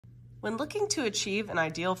When looking to achieve an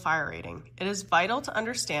ideal fire rating, it is vital to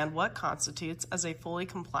understand what constitutes as a fully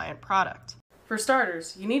compliant product. For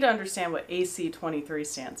starters, you need to understand what AC23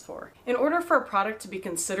 stands for. In order for a product to be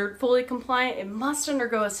considered fully compliant, it must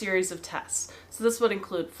undergo a series of tests. So this would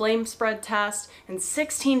include flame spread tests and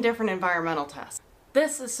 16 different environmental tests.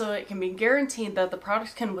 This is so it can be guaranteed that the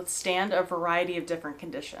product can withstand a variety of different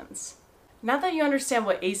conditions. Now that you understand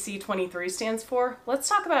what AC23 stands for, let's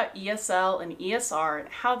talk about ESL and ESR and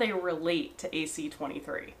how they relate to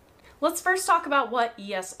AC23. Let's first talk about what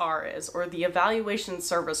ESR is, or the Evaluation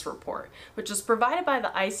Service Report, which is provided by the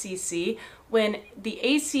ICC when the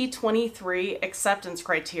AC23 acceptance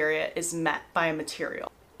criteria is met by a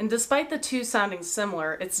material. And despite the two sounding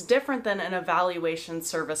similar, it's different than an evaluation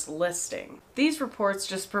service listing. These reports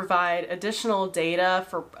just provide additional data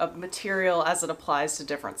for a material as it applies to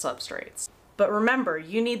different substrates. But remember,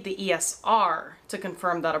 you need the ESR to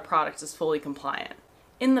confirm that a product is fully compliant.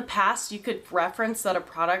 In the past, you could reference that a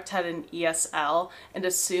product had an ESL and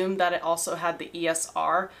assume that it also had the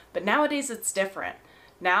ESR, but nowadays it's different.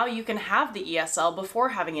 Now you can have the ESL before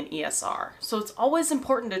having an ESR. So it's always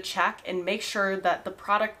important to check and make sure that the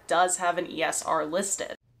product does have an ESR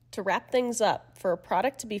listed. To wrap things up, for a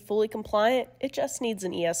product to be fully compliant, it just needs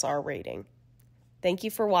an ESR rating. Thank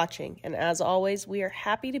you for watching, and as always, we are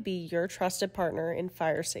happy to be your trusted partner in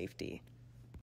fire safety.